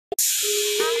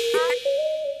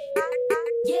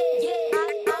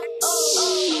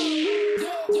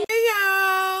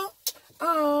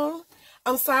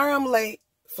I'm sorry I'm late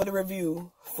for the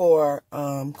review for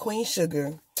Queen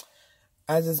Sugar.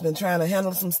 I just been trying to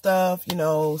handle some stuff, you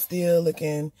know, still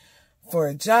looking for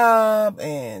a job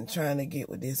and trying to get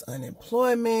with this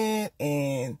unemployment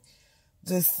and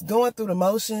just going through the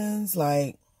motions.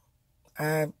 Like,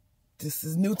 this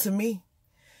is new to me.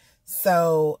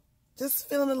 So just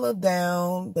feeling a little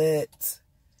down, but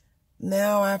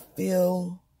now I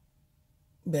feel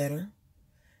better,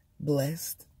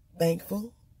 blessed,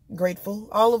 thankful, grateful,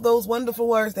 all of those wonderful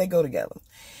words that go together.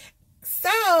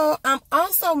 So I'm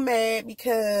also mad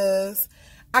because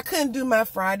I couldn't do my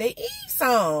Friday Eve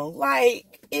song.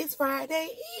 Like, it's Friday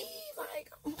Eve.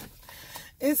 Like,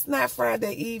 it's not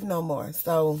Friday Eve no more.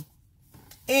 So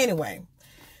anyway,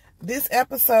 this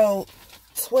episode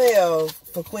 12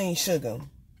 for Queen Sugar.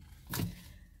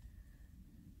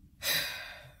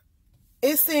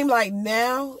 It seemed like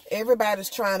now everybody's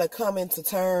trying to come into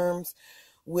terms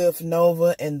with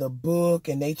Nova and the book,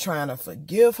 and they trying to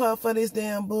forgive her for this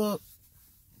damn book.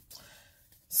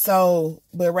 So,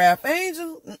 but Ralph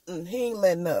Angel, he ain't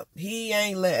letting up. He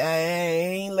ain't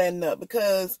letting up,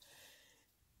 because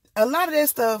a lot of that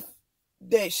stuff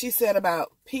that she said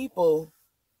about people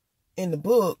in the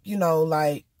book, you know,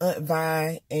 like Aunt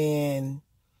Vi and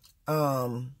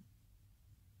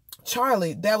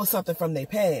Charlie, that was something from their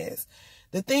past.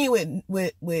 The thing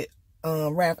with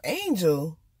Ralph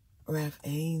Angel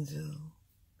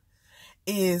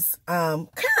is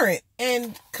current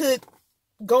and could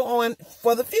go on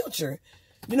for the future.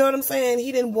 You know what I'm saying?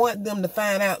 He didn't want them to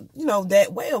find out, you know,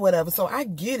 that way or whatever. So I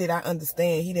get it. I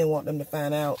understand. He didn't want them to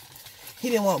find out. He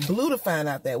didn't want Blue to find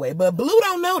out that way. But Blue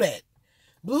don't know that.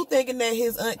 Blue thinking that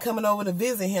his aunt coming over to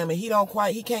visit him, and he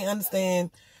can't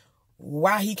understand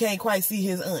why he can't quite see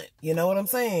his aunt. You know what I'm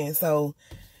saying? So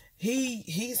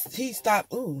he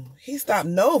stopped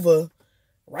Nova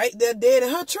right there dead in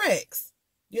her tracks.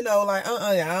 You know, like,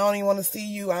 I don't even want to see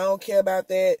you. I don't care about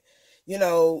that. You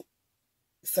know,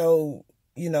 so,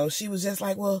 you know, she was just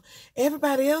like, well,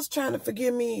 everybody else trying to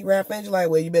forgive me. Ralph Angel like,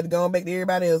 well, you better go on back to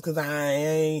everybody else, because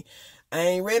I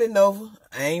ain't ready, Nova.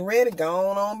 I ain't ready. Go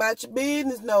on about your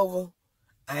business, Nova.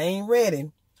 I ain't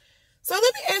ready. So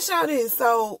let me ask y'all this.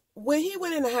 So when he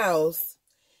went in the house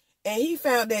and he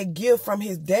found that gift from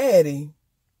his daddy,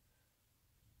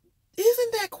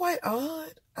 isn't that quite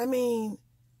odd? I mean,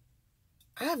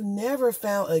 I've never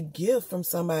found a gift from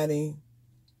somebody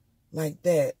like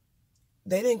that.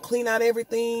 They didn't clean out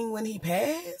everything when he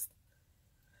passed.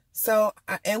 So,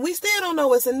 and we still don't know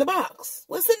what's in the box.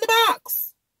 What's in the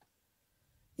box?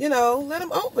 You know, let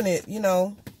him open it. You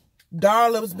know,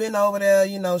 Darla's been over there,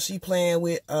 you know, she playing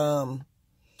with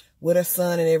her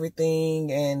son and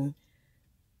everything. And,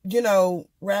 you know,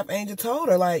 Ralph Angel told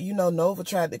her, like, you know, Nova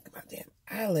tried to, my damn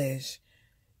eyelash.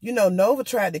 You know, Nova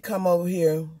tried to come over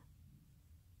here,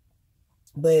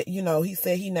 but, you know, he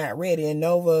said he not ready. And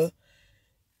Nova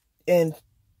and,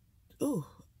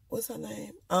 what's her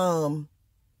name?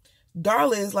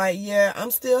 Darla is like, yeah,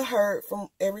 I'm still hurt from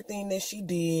everything that she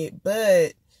did,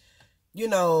 but, you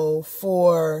know,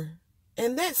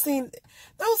 and that scene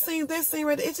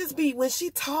right there, it just be, when she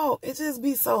talk, it just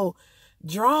be so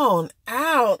drawn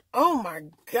out. Oh my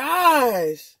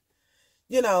gosh.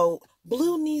 You know,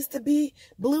 Blue needs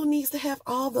to have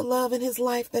all the love in his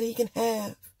life that he can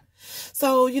have.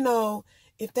 So, you know,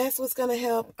 if that's what's going to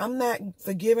help, I'm not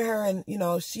forgiving her, and, you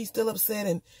know, she's still upset,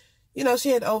 and, you know, she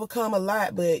had to overcome a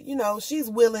lot, but, you know, she's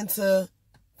willing to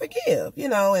forgive, you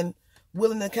know, and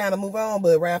willing to kind of move on.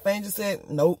 But Ralph Angel said,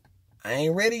 nope, I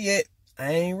ain't ready yet.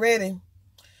 I ain't ready.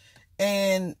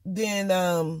 And then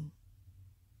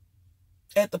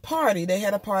at the party, they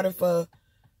had a party for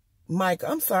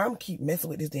Micah. I'm sorry, I'm keep messing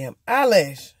with this damn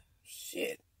eyelash.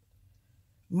 Shit.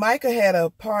 Micah had a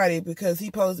party because he's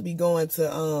supposed to be going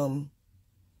to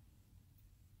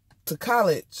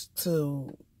college,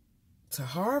 to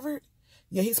Harvard.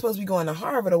 Yeah, he's supposed to be going to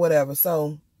Harvard or whatever.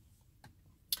 So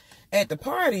at the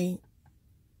party,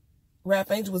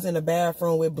 Ralph Angel was in the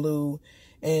bathroom with Blue,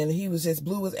 and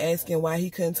Blue was asking why he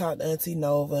couldn't talk to Auntie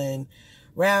Nova, and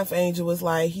Ralph Angel was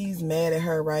like, he's mad at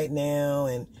her right now,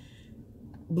 and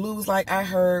Blue was like, I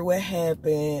heard what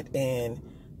happened, and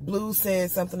Blue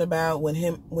said something about when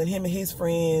him and his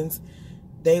friends,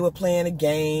 they were playing a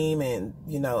game, and,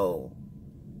 you know,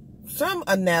 some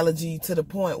analogy to the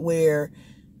point where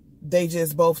they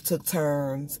just both took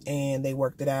turns and they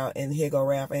worked it out. And here go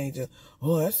Ralph Angel.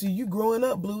 Oh, I see you growing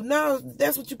up, Blue. No,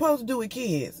 that's what you're supposed to do with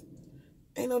kids.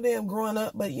 Ain't no damn growing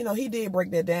up. But, you know, he did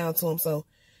break that down to him. So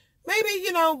maybe,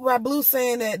 you know, by Blue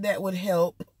saying that would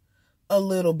help a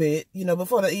little bit. You know,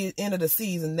 before the end of the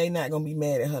season, they not going to be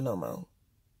mad at her no more.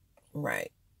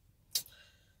 Right.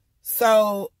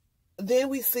 So then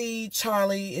we see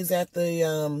Charlie is at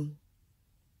the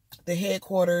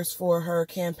headquarters for her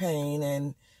campaign,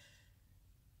 and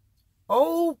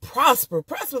Prosper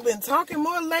been talking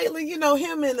more lately. You know,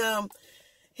 him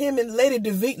and Lady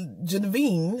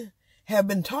Genevieve have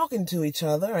been talking to each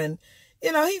other, and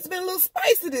you know, he's been a little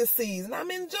spicy this season.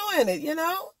 I'm enjoying it, you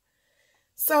know.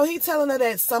 So he telling her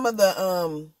that some of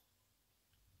the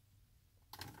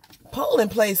polling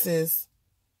places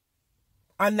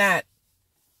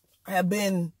have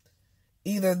been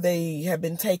either they have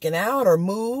been taken out or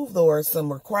moved, or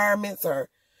some requirements are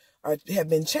have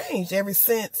been changed ever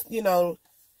since, you know,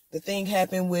 the thing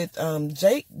happened with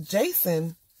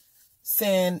Jason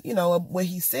saying, you know, what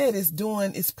he said is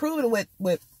proving what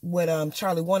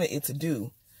Charlie wanted it to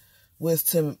do, was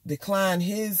to decline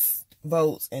his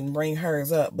votes and bring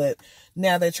hers up. But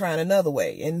now they're trying another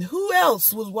way. And who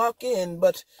else was walking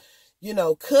but, you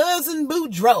know, Cousin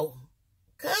Boudreaux.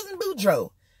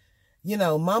 You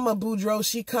know, Mama Boudreaux,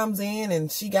 she comes in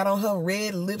and she got on her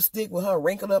red lipstick with her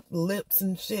wrinkled up lips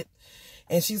and shit.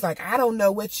 And she's like, I don't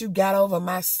know what you got over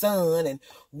my son. And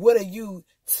what are you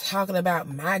talking about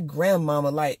my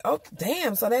grandmama? Like, oh,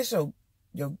 damn. So that's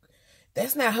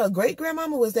that's not her great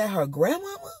grandmama. Was that her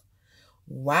grandmama?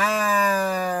 Wow.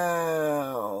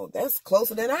 That's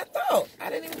closer than I thought.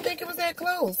 I didn't even think it was that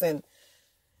close. And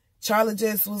Charlie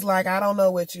just was like, I don't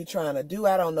know what you're trying to do.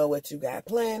 I don't know what you got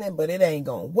planning, but it ain't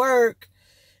going to work.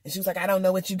 And she was like, I don't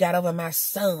know what you got over my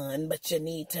son, but you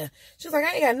need to. She was like,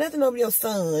 I ain't got nothing over your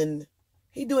son.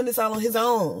 He doing this all on his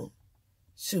own.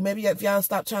 Shoot, maybe if y'all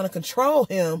stop trying to control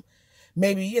him,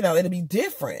 maybe, you know, it'll be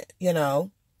different, you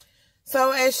know.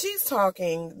 So as she's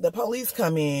talking, the police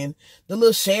come in. The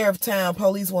little sheriff town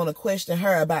police want to question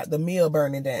her about the mill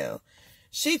burning down.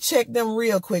 She checked them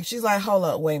real quick. She's like, hold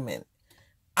up, wait a minute.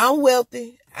 I'm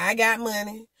wealthy. I got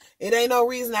money. It ain't no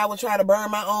reason I would try to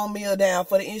burn my own mill down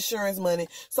for the insurance money.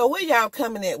 So where y'all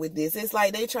coming at with this? It's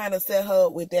like they trying to set her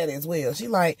up with that as well.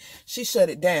 She shut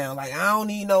it down. Like, I don't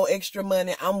need no extra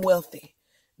money. I'm wealthy.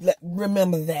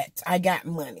 Remember that. I got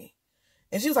money.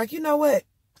 And she was like, you know what?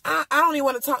 I don't even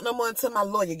want to talk no more until my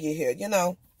lawyer get here, you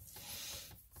know.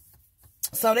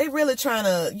 So they really trying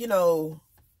to, you know,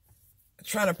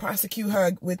 prosecute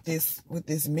her with this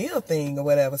mill thing or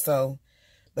whatever. So,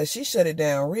 but she shut it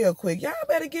down real quick. Y'all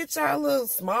better get y'all little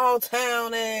small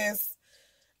town ass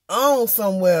on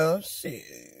somewhere. Shit,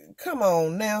 come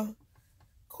on now.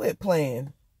 Quit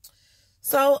playing.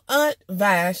 So Aunt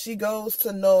Vi, she goes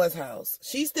to Noah's house.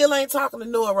 She still ain't talking to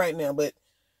Noah right now, but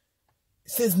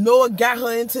since Noah got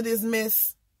her into this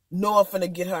mess, Noah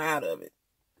finna get her out of it.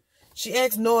 She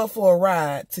asked Noah for a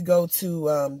ride to go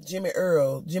to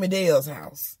Jimmy Dale's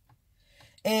house.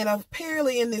 And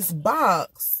apparently in this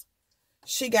box,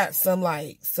 she got some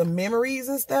memories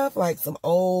and stuff, like some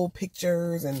old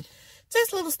pictures and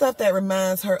just little stuff that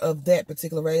reminds her of that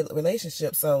particular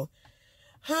relationship. So,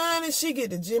 honey, she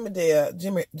get to Jimmy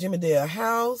Dale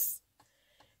house,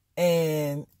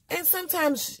 and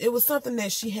sometimes it was something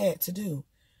that she had to do.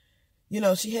 You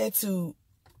know, she had to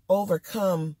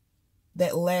overcome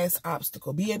that last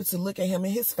obstacle, be able to look at him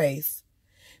in his face,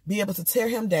 be able to tear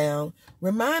him down,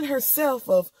 remind herself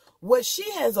of what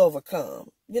she has overcome.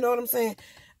 You know what I'm saying?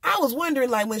 I was wondering,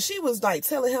 like, when she was, like,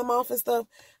 telling him off and stuff,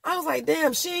 I was like,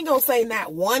 damn, she ain't gonna say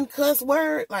not one cuss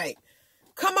word. Like,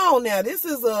 come on now. This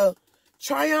is a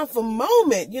triumphant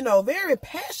moment, you know, very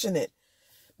passionate.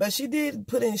 But she did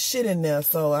put in shit in there,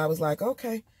 so I was like,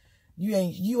 okay, you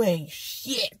ain't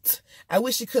shit. I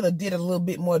wish she could have did a little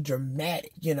bit more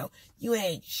dramatic, you know. You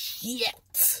ain't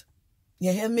shit.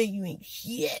 You hear me? You ain't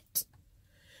shit.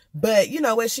 But, you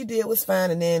know, what she did was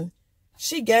fine, and then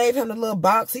she gave him the little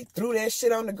box. He threw that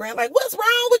shit on the ground. Like, what's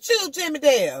wrong with you, Jimmy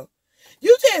Dale?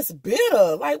 You just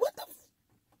bitter. Like, what the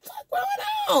fuck going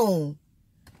on?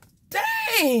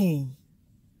 Dang.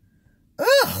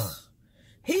 Ugh.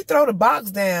 He threw the box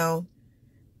down,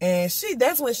 and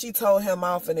that's when she told him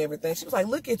off and everything. She was like,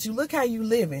 look at you. Look how you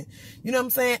living. You know what I'm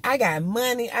saying? I got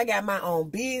money. I got my own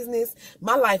business.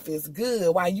 My life is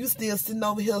good. While you still sitting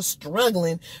over here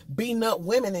struggling, beating up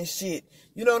women and shit.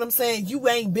 You know what I'm saying? You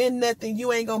ain't been nothing.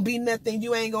 You ain't gonna be nothing.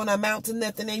 You ain't gonna amount to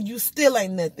nothing. And you still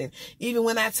ain't nothing. Even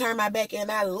when I turn my back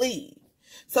and I leave.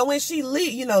 So when she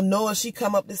leave, you know, Noah, she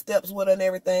come up the steps with her and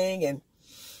everything. And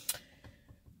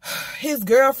his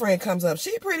girlfriend comes up.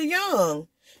 She pretty young.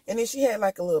 And then she had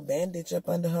like a little bandage up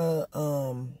under her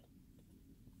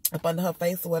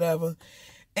face or whatever.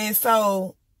 And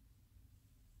so,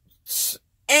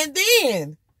 and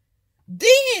then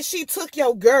she took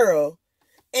your girl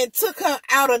and took her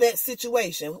out of that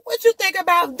situation. What you think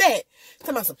about that?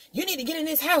 Talking about some, you need to get in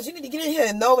this house. You need to get in here.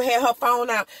 And Nova had her phone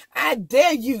out. I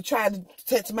dare you try to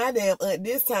touch my damn aunt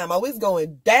this time. Oh, it's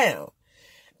going down.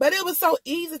 But it was so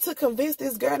easy to convince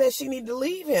this girl that she needed to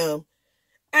leave him.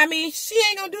 I mean, she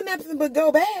ain't going to do nothing but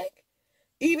go back.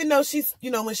 Even though she's,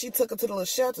 when she took her to the little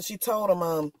shelter, she told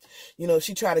him,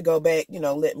 she tried to go back,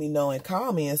 let me know and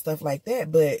call me and stuff like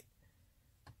that. But,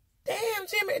 damn,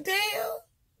 Jimmy Dale,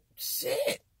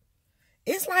 shit.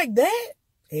 It's like that.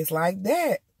 It's like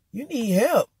that. You need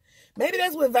help. Maybe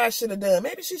that's what Vi should have done.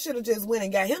 Maybe she should have just went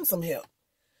and got him some help.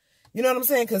 You know what I'm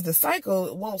saying? Because the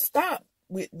cycle won't stop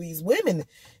with these women.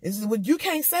 You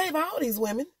can't save all these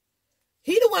women.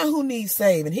 He the one who needs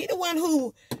saving. He the one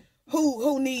who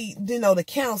need, the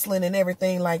counseling and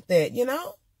everything like that,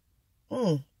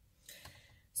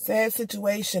 Sad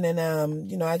situation.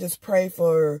 And, I just pray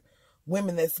for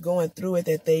women that's going through it,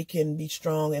 that they can be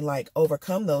strong and like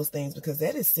overcome those things, because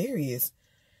that is serious,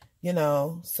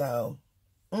 so,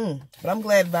 but I'm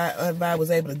glad Vi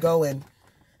was able to go and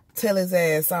tell his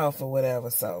ass off or whatever.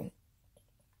 So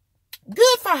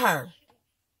good for her.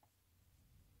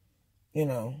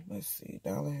 Let's see,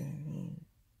 darling.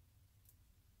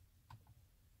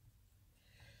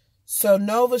 So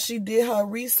Nova, she did her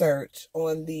research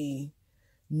on the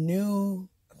new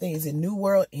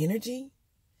World Energy.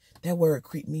 That word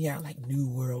creeped me out, like New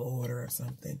World Order or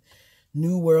something.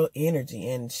 New World Energy.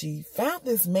 And she found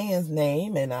this man's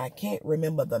name, and I can't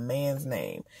remember the man's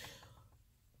name.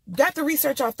 Got the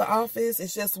research off the office.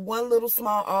 It's just one little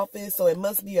small office, so it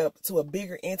must be up to a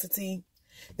bigger entity.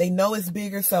 They know it's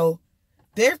bigger, so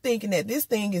they're thinking that this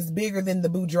thing is bigger than the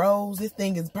Boudreaux. This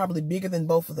thing is probably bigger than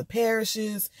both of the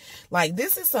parishes. Like,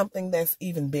 this is something that's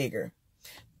even bigger.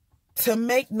 To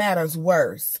make matters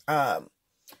worse,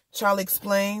 Charlie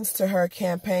explains to her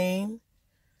campaign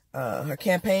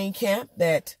camp,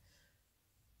 that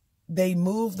they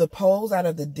moved the polls out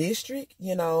of the district,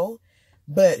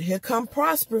 but here come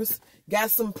Prosperous.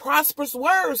 Got some prosperous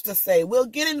words to say. We'll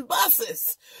get in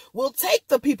buses. We'll take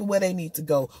the people where they need to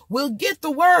go. We'll get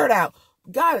the word out.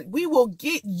 God, we will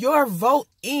get your vote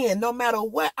in no matter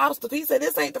what obstacle. He said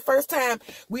this ain't the first time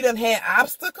we done had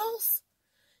obstacles.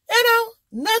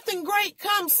 Nothing great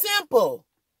comes simple.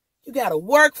 You got to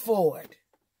work for it.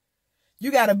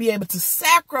 You got to be able to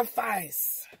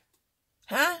sacrifice.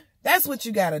 That's what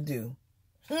you got to do.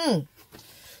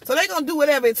 So they're going to do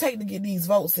whatever it takes to get these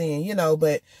votes in,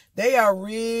 but they are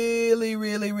really,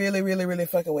 really, really, really, really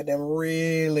fucking with them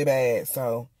really bad.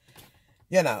 So,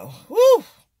 whoo.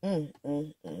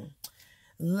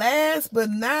 Last but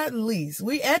not least,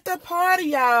 we at the party,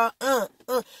 y'all.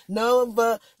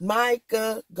 Nova,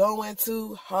 Micah going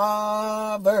to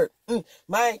Harvard.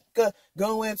 Micah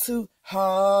going to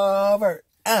Harvard.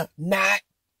 Not.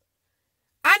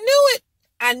 I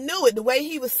knew it. The way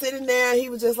he was sitting there, he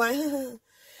was just like,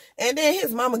 and then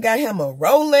his mama got him a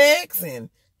Rolex, and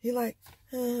he like,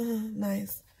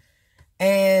 nice.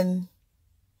 And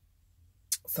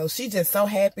so she just so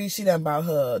happy. She done bought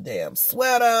her a damn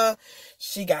sweater.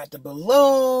 She got the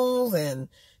balloons, and,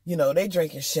 they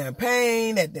drinking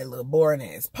champagne at their little boring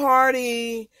ass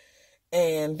party.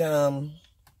 And,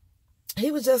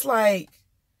 he was just like,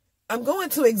 I'm going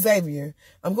to Xavier.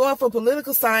 I'm going for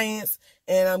political science,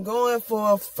 and I'm going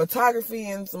for photography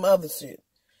and some other shit.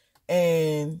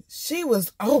 And she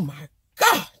was, oh my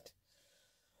God.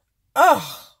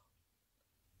 Oh,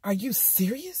 are you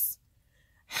serious?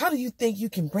 How do you think you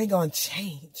can bring on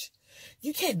change?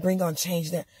 You can't bring on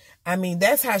change that.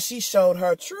 That's how she showed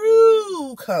her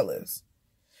true colors.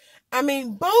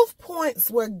 Both points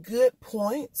were good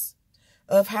points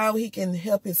of how he can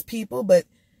help his people, but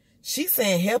she's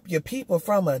saying help your people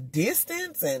from a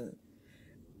distance. And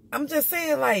I'm just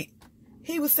saying, like,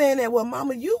 he was saying that, well,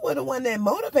 mama, you were the one that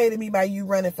motivated me by you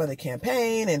running for the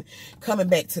campaign and coming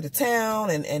back to the town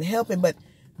and helping, but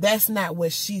that's not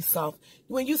what she saw.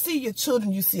 When you see your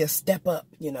children, you see a step up,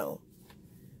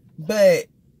 But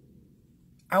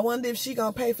I wonder if she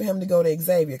gonna pay for him to go to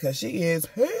Xavier, because she is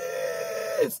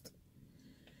pissed.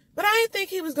 But I didn't think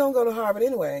he was gonna go to Harvard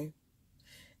anyway.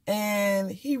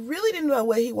 And he really didn't know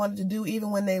what he wanted to do,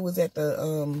 even when they was at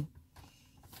the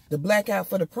blackout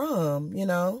for the prom,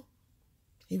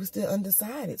 He was still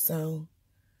undecided, so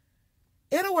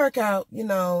it'll work out,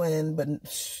 but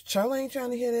Charlie ain't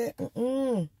trying to hear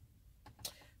that.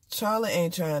 Charlie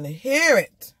ain't trying to hear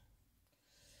it.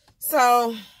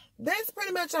 So that's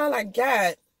pretty much all I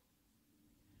got.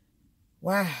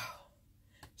 Wow.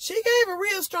 She gave a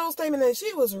real strong statement that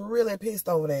she was really pissed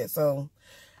over that. So,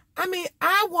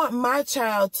 I want my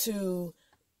child to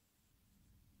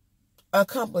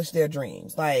accomplish their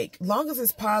dreams. Like, long as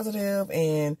it's positive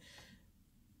and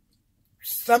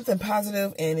something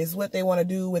positive and it's what they want to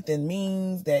do within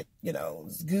means that, you know,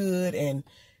 is good and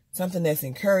something that's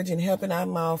encouraging, helping,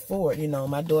 I'm all for it. You know,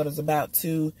 my daughter's about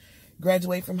to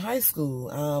graduate from high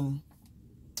school.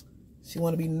 She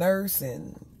want to be a nurse,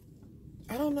 and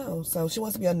I don't know. So she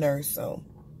wants to be a nurse. So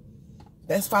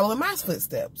that's following my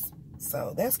footsteps.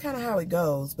 So that's kind of how it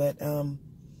goes. But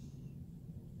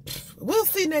we'll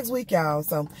see next week, y'all.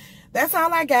 So that's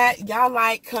all I got. Y'all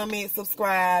like, comment,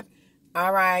 subscribe.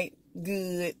 All right.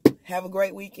 Good. Have a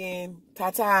great weekend.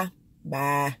 Ta-ta.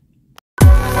 Bye.